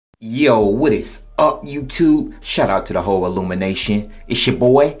Yo, what is up, YouTube? Shout out to the whole Illumination. It's your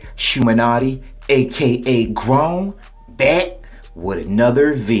boy, Shoemanati, aka Grown, back with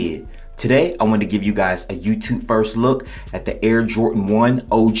another vid. Today, I want to give you guys a YouTube first look at the Air Jordan 1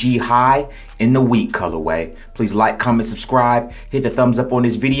 OG High in the wheat colorway. Please like, comment, subscribe, hit the thumbs up on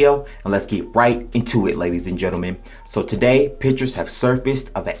this video, and let's get right into it, ladies and gentlemen. So today, pictures have surfaced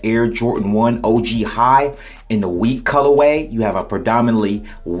of the Air Jordan 1 OG High in the wheat colorway. You have a predominantly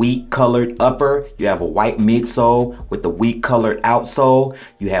wheat colored upper, you have a white midsole with the wheat colored outsole,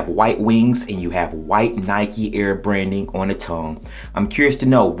 you have white wings, and you have white Nike Air branding on the tongue. I'm curious to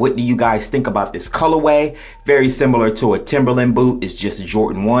know, what do you guys think about this colorway? Very similar to a Timberland boot, it's just a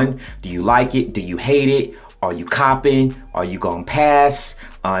Jordan 1. Do you like it? Do you hate it? Are you copping? Are you gonna pass?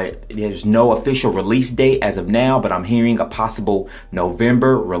 There's no official release date as of now, but I'm hearing a possible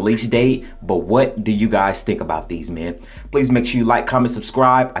November release date. But what do you guys think about these, man? Please make sure you like, comment,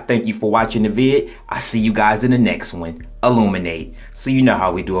 subscribe. I thank you for watching the vid. I see you guys in the next one. Illuminate. So you know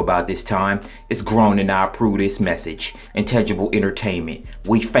how we do about this time. It's grown and I approve this message. Intangible entertainment.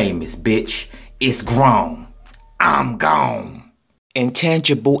 We famous, bitch. It's grown. I'm gone.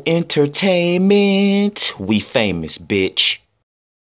 Intangible entertainment. We famous, bitch.